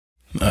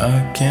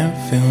I can't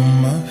feel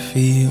my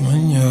feet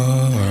when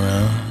you're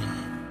around.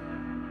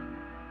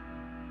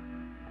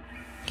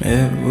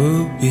 It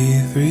will be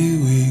 3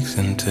 weeks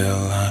until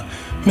I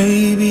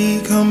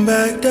maybe come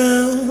back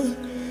down.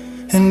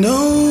 And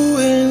oh,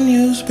 when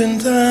you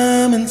spend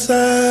time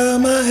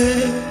inside my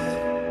head,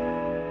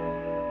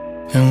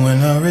 and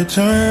when I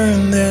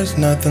return, there's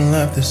nothing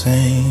left the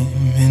same,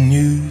 and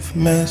you've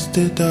messed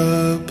it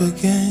up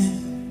again.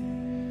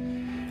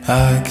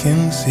 I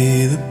can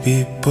see the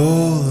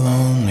people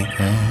on the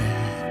ground.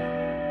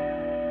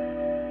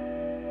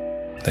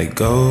 They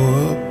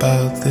go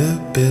about their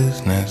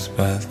business,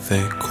 but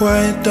they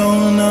quite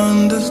don't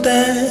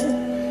understand.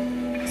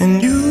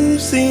 And you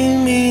see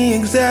me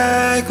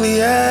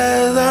exactly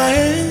as I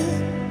am.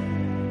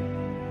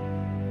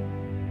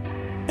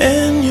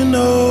 And you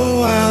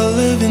know I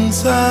live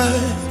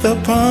inside the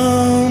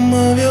palm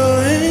of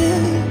your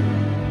hand.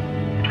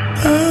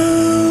 I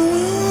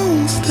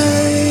won't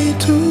stay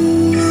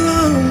too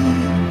long.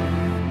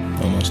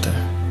 Almost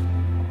there.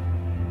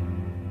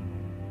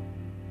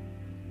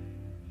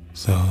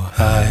 So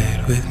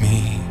hide with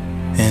me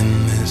in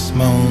this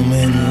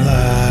moment,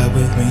 lie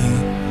with me.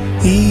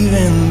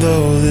 Even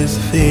though this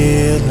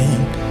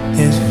feeling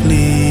is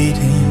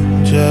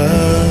fleeting,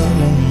 just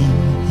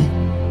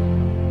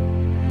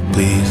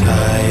please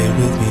hide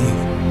with me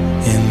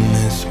in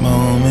this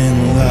moment,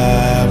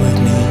 lie with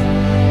me.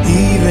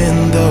 Even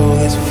though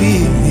this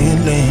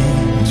feeling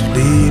is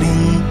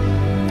fleeting,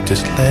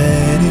 just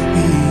let it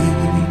be.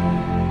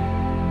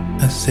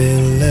 I said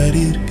let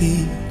it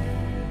be.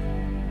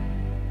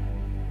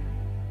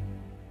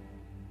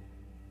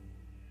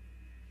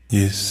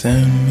 You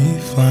send me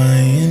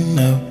flying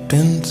up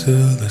into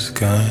the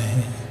sky.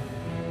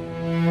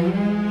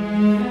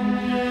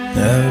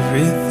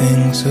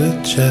 Everything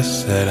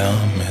suggests that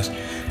I'm as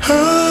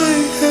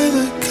high as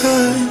a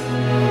kite.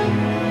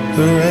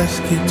 The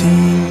rescue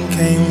team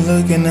came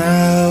looking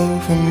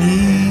out for me,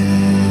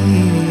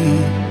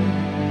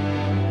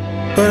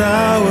 but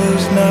I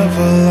was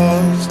never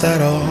lost at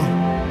all.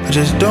 I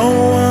just don't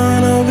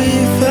wanna be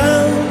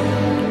found.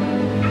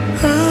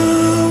 I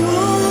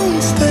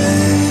won't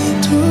stay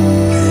too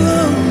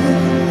long.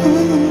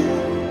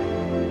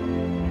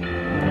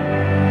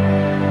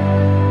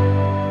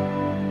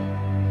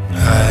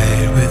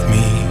 Hide with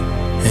me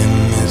in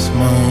this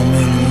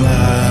moment,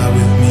 lie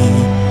with me.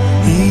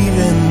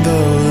 Even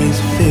though this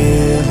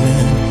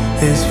feeling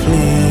is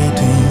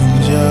fleeting,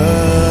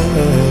 just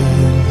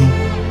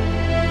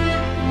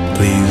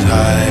please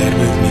hide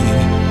with me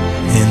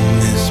in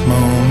this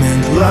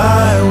moment,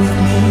 lie with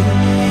me.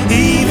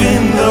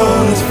 Even though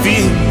this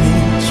feeling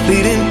is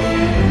fleeting,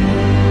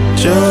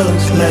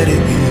 just let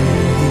it be.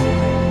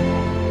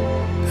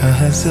 I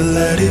have to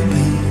let it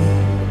be.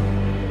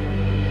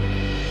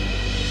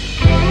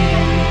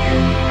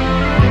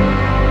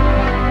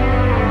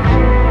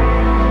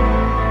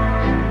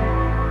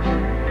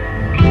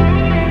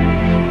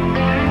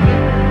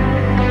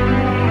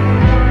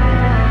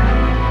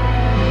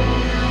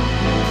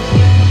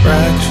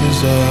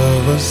 Fractures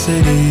of a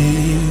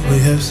city we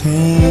have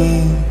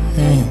seen.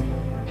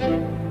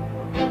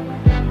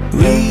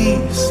 We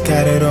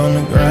scattered on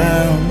the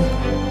ground,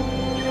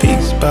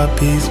 piece by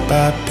piece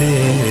by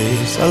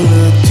piece. I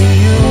look to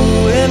you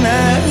and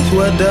ask,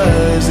 what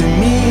does it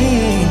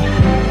mean?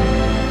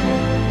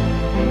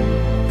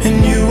 And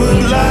you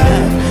would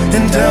laugh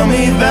and tell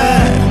me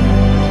that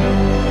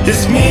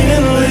it's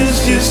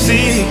meaningless, you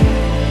see.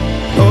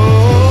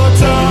 Oh,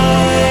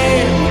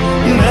 time,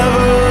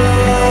 never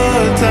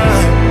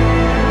time.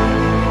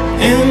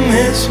 In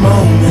this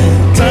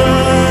moment,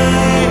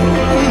 time,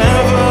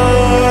 never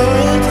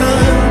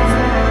time.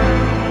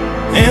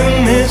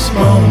 In this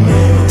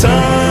moment,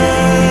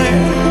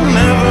 time,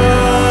 never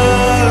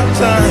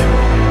time.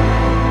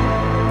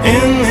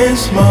 In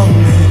this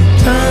moment,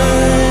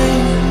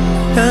 time,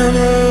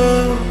 never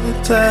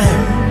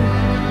time.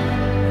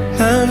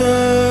 Never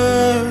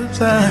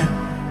time.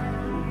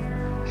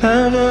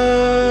 Never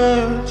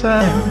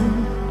time.